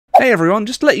Hey everyone,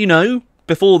 just to let you know,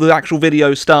 before the actual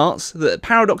video starts, that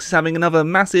Paradox is having another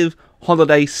massive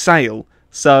holiday sale.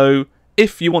 So,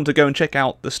 if you want to go and check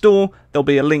out the store, there'll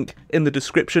be a link in the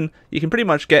description. You can pretty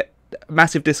much get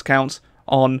massive discounts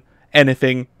on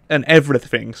anything and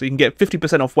everything. So you can get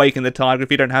 50% off Wake in the Tiger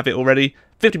if you don't have it already,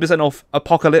 50% off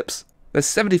Apocalypse, there's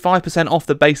 75% off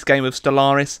the base game of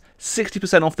Stellaris,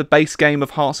 60% off the base game of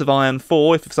Hearts of Iron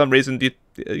 4 if for some reason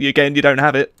you don't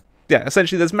have it. Yeah,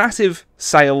 essentially there's massive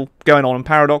sale going on in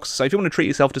Paradox, so if you want to treat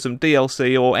yourself to some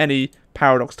DLC or any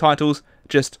Paradox titles,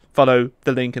 just follow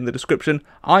the link in the description.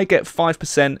 I get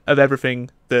 5% of everything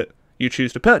that you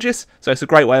choose to purchase, so it's a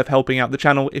great way of helping out the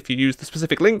channel if you use the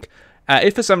specific link.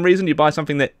 If for some reason you buy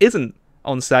something that isn't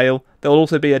on sale, there will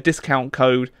also be a discount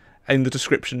code in the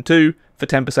description too for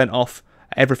 10% off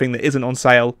everything that isn't on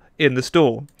sale in the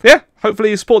store. Yeah,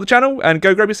 hopefully you support the channel and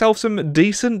go grab yourself some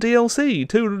decent DLC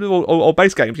too, or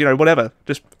base games, you know, whatever.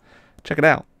 Just check it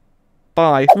out.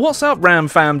 Bye. What's up, Ram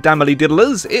fam dammily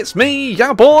diddlers? It's me,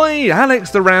 ya boy,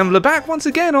 Alex the Rambler, back once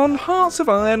again on Hearts of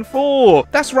Iron 4.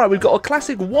 That's right, we've got a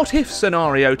classic what-if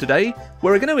scenario today,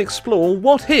 where we're going to explore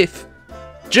what if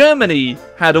Germany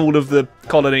had all of the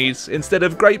colonies instead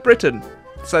of Great Britain.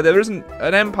 So there isn't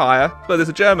an empire, well there's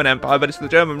a German empire, but it's the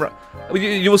German...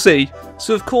 You'll see.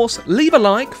 So of course, leave a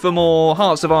like for more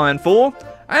Hearts of Iron 4,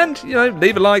 and, you know,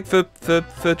 leave a like for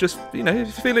just, you know,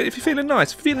 if you're feeling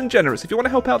nice, if you're feeling generous, if you want to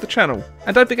help out the channel.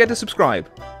 And don't forget to subscribe.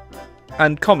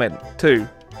 And comment, too.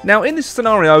 Now, in this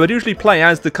scenario, I would usually play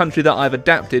as the country that I've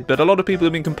adapted, but a lot of people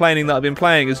have been complaining that I've been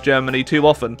playing as Germany too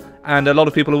often, and a lot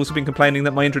of people have also been complaining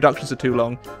that my introductions are too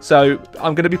long. So,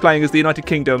 I'm going to be playing as the United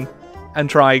Kingdom, and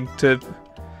trying to...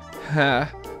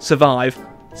 survive.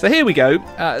 So here we go.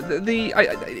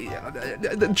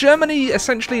 Germany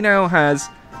essentially now has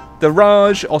the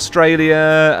Raj,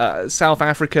 Australia, South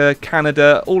Africa,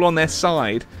 Canada, all on their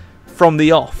side from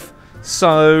the off.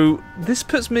 So this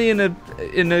puts me in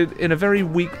a very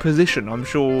weak position. I'm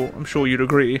sure you'd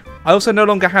agree. I also no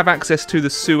longer have access to the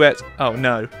Suez. Oh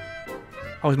no.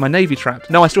 Oh, is my navy trapped?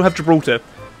 No, I still have Gibraltar.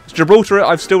 Gibraltar,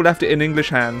 I've still left it in English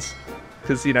hands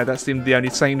because you know that seemed the only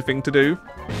sane thing to do.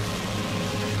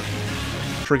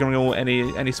 Triggering all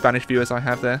any Spanish viewers I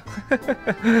have there.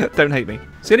 Don't hate me.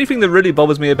 So the only thing that really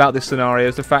bothers me about this scenario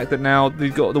is the fact that now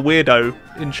we've got the weirdo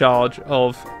in charge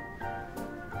of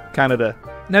Canada.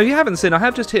 Now you haven't seen, I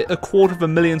have just hit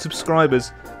 250,000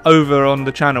 subscribers over on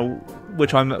the channel,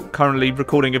 which I'm currently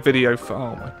recording a video for.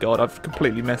 Oh my god, I've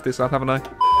completely messed this up, haven't I?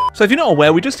 So if you're not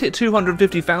aware, we just hit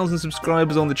 250,000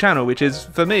 subscribers on the channel, which is,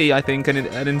 for me, I think,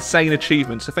 an insane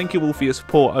achievement. So thank you all for your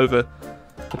support over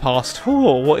the past,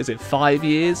 what is it, 5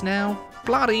 years now?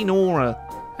 Bloody Nora.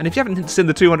 And if you haven't seen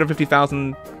the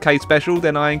 250,000k special,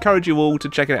 then I encourage you all to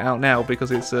check it out now,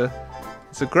 because it's a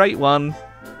great one.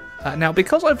 Now,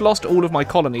 because I've lost all of my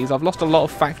colonies, I've lost a lot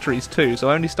of factories too, so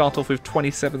I only start off with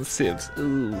 27 civs.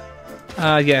 Ooh.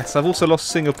 Yes, I've also lost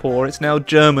Singapore. It's now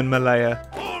German Malaya.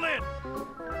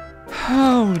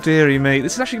 Oh, dearie me.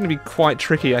 This is actually going to be quite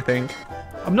tricky, I think.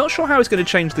 I'm not sure how it's going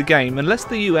to change the game. Unless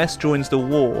the US joins the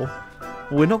war,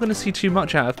 we're not going to see too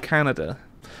much out of Canada.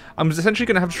 I'm essentially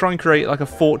going to have to try and create like a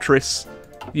fortress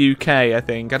UK, I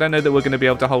think. I don't know that we're going to be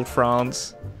able to hold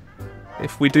France.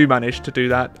 If we do manage to do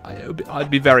that, I'd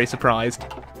be very surprised.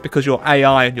 Because you're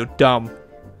AI and you're dumb.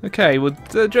 Okay, well,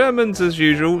 the Germans, as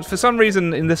usual, for some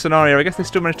reason in this scenario, I guess they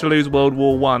still managed to lose World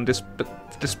War I,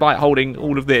 despite holding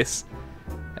all of this.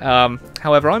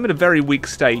 However, I'm in a very weak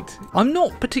state. I'm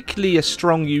not particularly a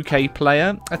strong UK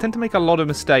player. I tend to make a lot of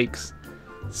mistakes.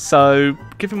 So,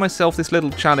 giving myself this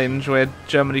little challenge where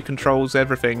Germany controls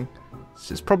everything,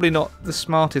 it's probably not the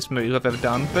smartest move I've ever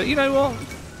done. But you know what?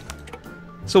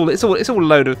 It's all a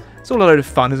load of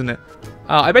fun, isn't it?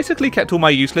 I basically kept all my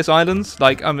useless islands.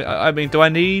 Like, I mean, do I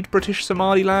need British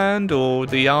Somaliland or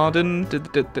the Arden? Do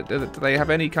they have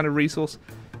any kind of resource?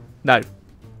 No.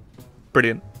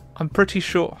 Brilliant. I'm pretty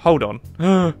sure. Hold on.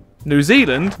 New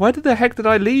Zealand? Where the heck did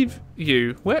I leave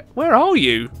you? Where are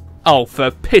you? Oh, for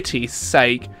pity's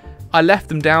sake. I left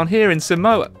them down here in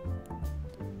Samoa.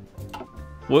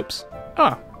 Whoops.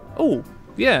 Ah. Oh,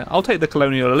 yeah, I'll take the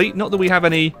colonial elite. Not that we have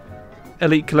any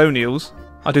elite colonials.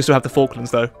 I do still have the Falklands,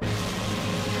 though.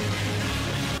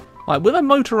 Right, with a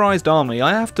motorised army,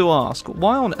 I have to ask,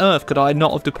 why on earth could I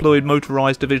not have deployed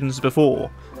motorised divisions before?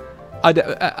 Oh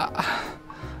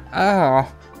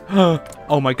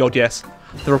my god, yes.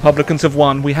 The Republicans have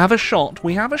won. We have a shot.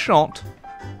 We have a shot.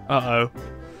 Uh-oh.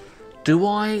 Do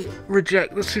I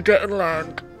reject the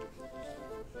Sudetenland?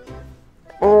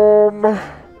 Oh,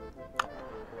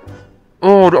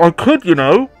 I could, you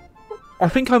know. I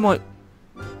think I might...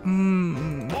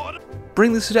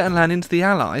 bring the Sudetenland into the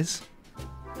Allies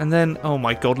And then, oh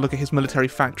my god, look at his military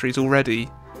factories already.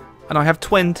 And I have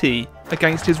 20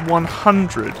 against his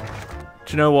 100. Do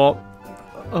you know what?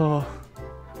 Oh,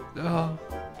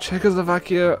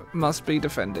 Czechoslovakia must be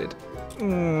defended.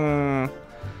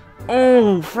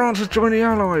 Oh, France has joined the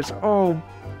Allies. Oh,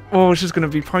 it's just going to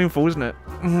be painful, isn't it?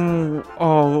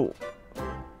 Oh,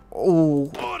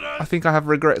 I think I have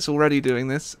regrets already doing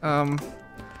this. Oh,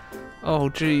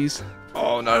 jeez.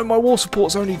 Oh no, my war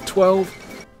support's only 12.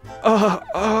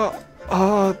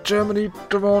 Germany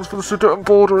demands for the Sudetenland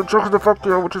border in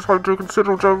Czechoslovakia, which is home to a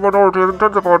considerable German minority, has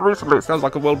intensified recently. It sounds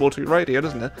like a World War II radio,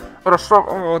 doesn't it? And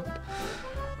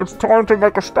it's time to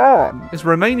make a stand. Is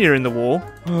Romania in the war?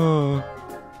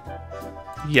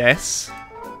 Yes.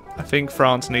 I think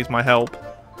France needs my help.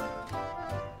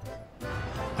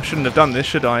 I shouldn't have done this,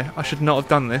 should I? I should not have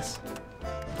done this.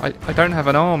 I don't have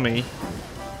an army.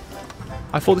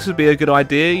 I thought this would be a good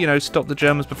idea, you know, stop the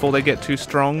Germans before they get too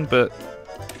strong, but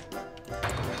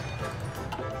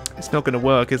it's not going to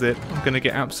work, is it? I'm going to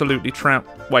get absolutely trapped.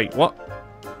 Wait, what?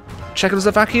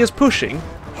 Czechoslovakia's pushing?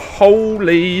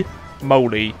 Holy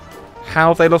moly. How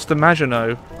have they lost the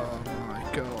Maginot?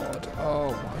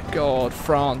 Oh my god,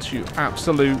 France, you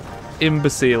absolute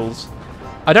imbeciles.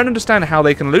 I don't understand how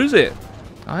they can lose it.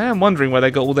 I am wondering where they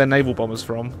got all their naval bombers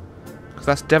from, because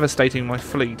that's devastating my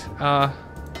fleet.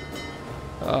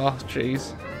 Oh,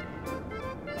 jeez.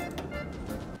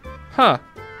 Huh.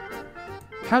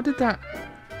 How did that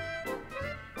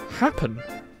happen?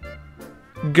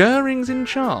 Goering's in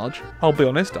charge? I'll be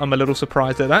honest, I'm a little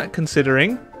surprised at that,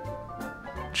 considering...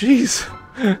 Jeez.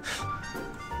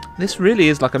 This really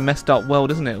is like a messed up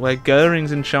world, isn't it? Where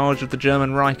Goering's in charge of the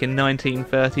German Reich in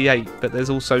 1938, but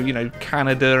there's also, you know,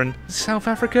 Canada and South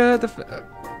Africa.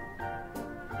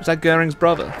 Was that Goering's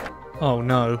brother? Oh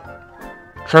no.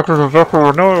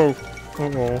 Czechoslovakia, no!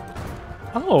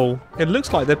 Oh, it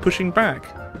looks like they're pushing back.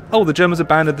 Oh, the Germans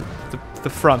abandoned the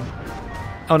front.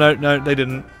 Oh no, they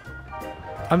didn't.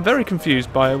 I'm very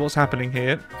confused by what's happening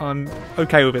here. I'm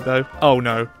okay with it though. Oh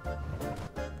no.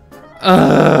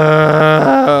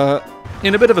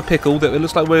 In a bit of a pickle, that it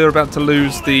looks like we're about to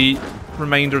lose the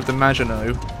remainder of the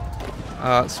Maginot.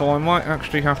 So I might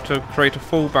actually have to create a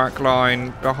fallback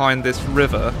line behind this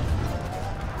river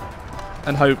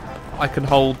and hope I can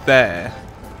hold there.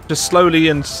 Just slowly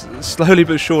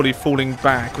but surely falling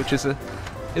back, which isn't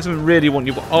really what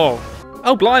you want.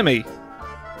 Oh, blimey!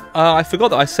 I forgot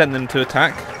that I sent them to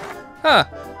attack.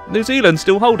 New Zealand's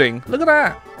still holding. Look at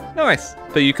that. Nice.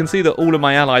 But you can see that all of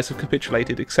my allies have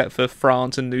capitulated except for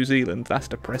France and New Zealand. That's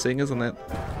depressing, isn't it?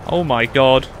 Oh my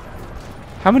god.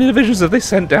 How many divisions have they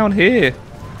sent down here?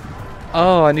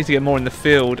 Oh, I need to get more in the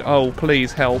field. Oh,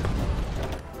 please help.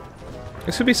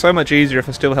 This would be so much easier if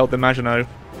I still held the Maginot.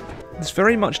 This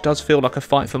very much does feel like a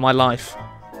fight for my life.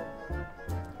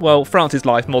 Well, France's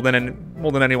life more than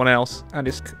anyone else, and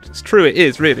it's true. It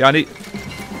is really. I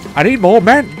need more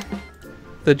men.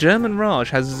 The German Raj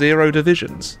has 0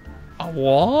 divisions.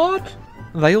 What?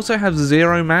 They also have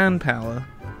 0 manpower.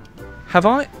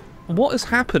 What has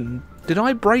happened? Did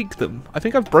I break them? I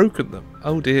think I've broken them.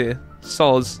 Oh dear.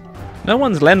 Soz. No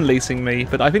one's lend-leasing me,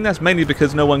 but I think that's mainly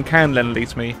because no one can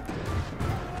lend-lease me.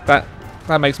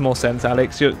 That makes more sense,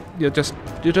 Alex. You're just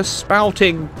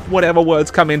spouting whatever words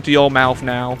come into your mouth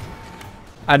now,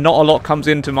 and not a lot comes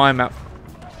into my mouth.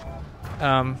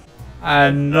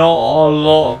 And not a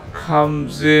lot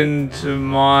comes into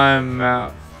my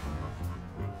mouth.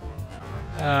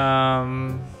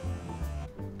 I'm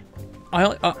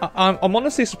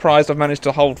honestly surprised I've managed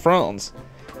to hold France.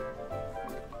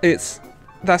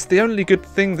 That's the only good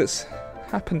thing that's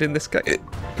happened in this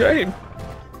game.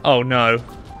 Oh no.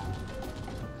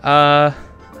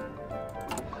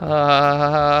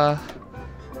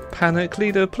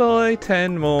 Panically deploy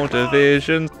 10 more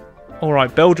divisions.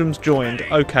 Alright, Belgium's joined.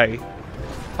 Okay.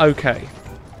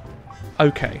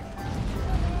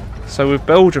 So with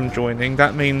Belgium joining,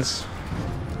 that means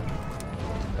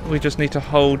we just need to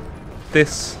hold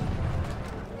this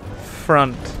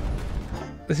front.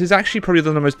 This is actually probably one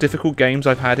of the most difficult games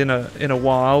I've had in a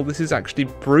while. This is actually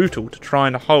brutal to try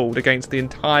and hold against the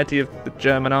entirety of the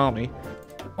German army.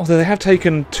 Although they have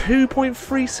taken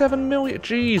 2.37 million.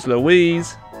 Jeez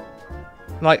Louise.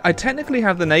 Like, I technically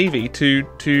have the navy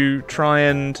to try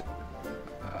and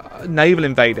naval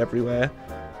invade everywhere,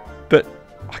 but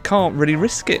I can't really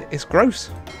risk it. It's gross.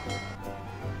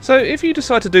 So if you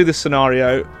decide to do this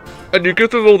scenario and you give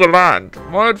them all the land,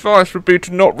 my advice would be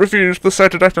to not refuse the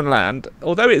Sudetenland.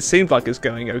 Although it seems like it's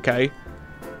going okay,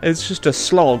 it's just a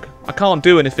slog. I can't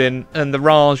do anything, and the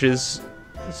Raj is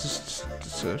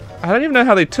I don't even know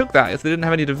how they took that if they didn't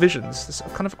have any divisions. It's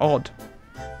kind of odd.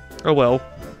 Oh well.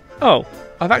 Oh,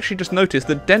 I've actually just noticed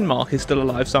that Denmark is still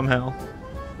alive somehow.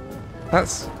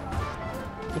 That's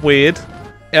weird.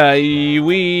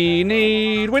 We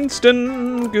need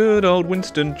Winston. Good old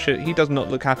Winston. He does not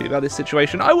look happy about this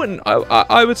situation. I wouldn't.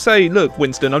 I would say, look,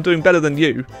 Winston, I'm doing better than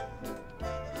you.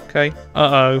 Okay.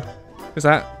 Uh-oh. Is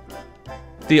that...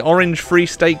 The Orange Free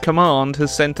State Command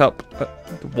has sent up...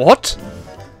 what?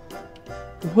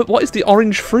 What is the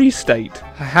Orange Free State?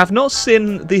 I have not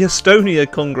seen the Estonia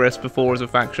Congress before as a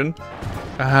faction.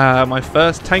 My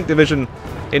first tank division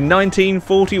in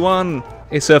 1941.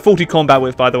 It's 40 combat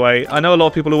width, by the way. I know a lot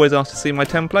of people always ask to see my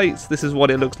templates. This is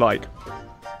what it looks like.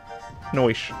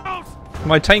 Noish.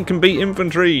 My tank can beat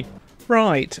infantry.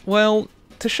 Right, well,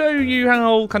 to show you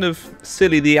how kind of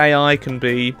silly the AI can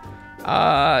be,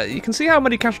 you can see how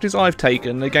many casualties I've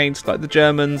taken against like the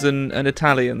Germans and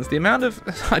Italians. The amount of...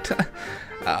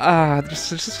 just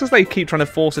because they keep trying to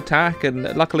force attack,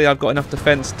 and luckily I've got enough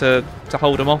defence to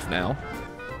hold them off now.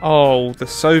 Oh, the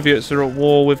Soviets are at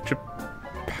war with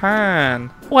Japan.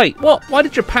 Wait, what? Why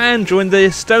did Japan join the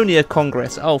Estonia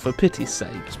Congress? Oh, for pity's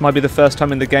sake. This might be the first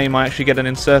time in the game I actually get an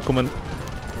encirclement.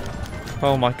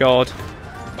 Oh my god.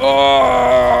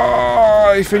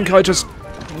 Oh, I think I just...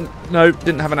 No,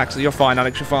 didn't have an accent. You're fine,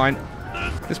 Alex, you're fine.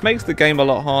 This makes the game a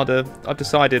lot harder, I've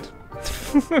decided.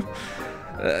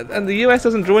 And the US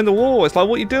doesn't join the war. It's like,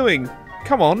 what are you doing?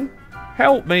 Come on,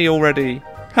 help me already.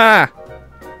 Ha!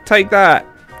 Take that.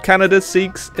 Canada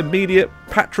seeks immediate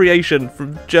patriation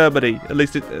from Germany. At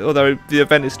least, although the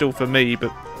event is still for me, but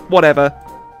whatever.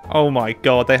 Oh my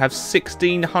god, they have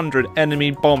 1,600 enemy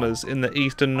bombers in the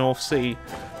eastern North Sea.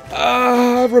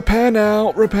 Repair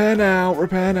now, repair now,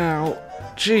 repair now.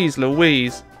 Jeez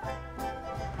Louise.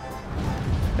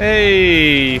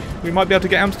 Hey, we might be able to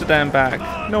get Amsterdam back.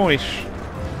 Nice.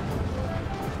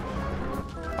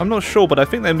 I'm not sure, but I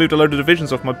think they moved a load of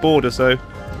divisions off my border, so...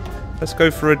 Let's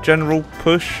go for a general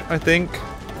push, I think.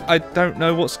 I don't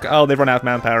know what's... Oh, they've run out of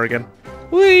manpower again.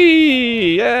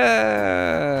 Whee!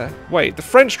 Yeah! Wait, the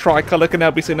French tricolour can now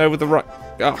be seen over the right...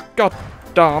 Oh, god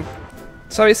damn.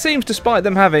 So it seems, despite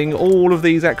them having all of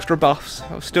these extra buffs,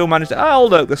 I've still managed to... Oh,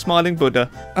 look, the smiling Buddha.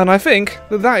 And I think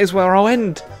that is where I'll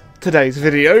end today's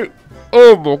video.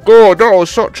 Oh my god, that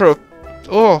was such a...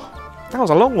 Oh, that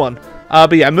was a long one.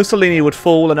 But yeah, Mussolini would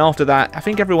fall, and after that, I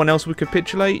think everyone else would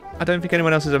capitulate. I don't think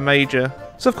anyone else is a major.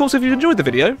 So, of course, if you've enjoyed the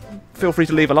video, feel free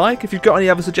to leave a like. If you've got any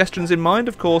other suggestions in mind,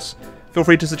 of course, feel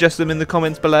free to suggest them in the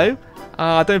comments below.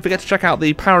 Don't forget to check out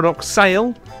the Paradox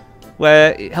sale,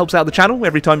 where it helps out the channel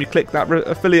every time you click that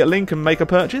affiliate link and make a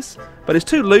purchase. But it's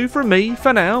toodaloo from me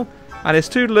for now, and it's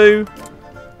toodaloo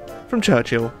from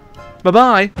Churchill.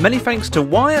 Bye-bye. Many thanks to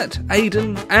Wyatt,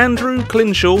 Aidan, Andrew,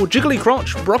 Clinshaw, Jiggly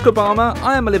Crotch, Brock Obama,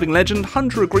 I Am a Living Legend,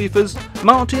 Hunter of Griefers,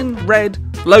 Martin, Red,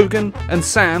 Logan, and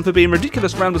Sam for being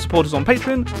ridiculous Rambler supporters on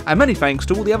Patreon, and many thanks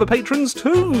to all the other patrons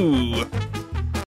too.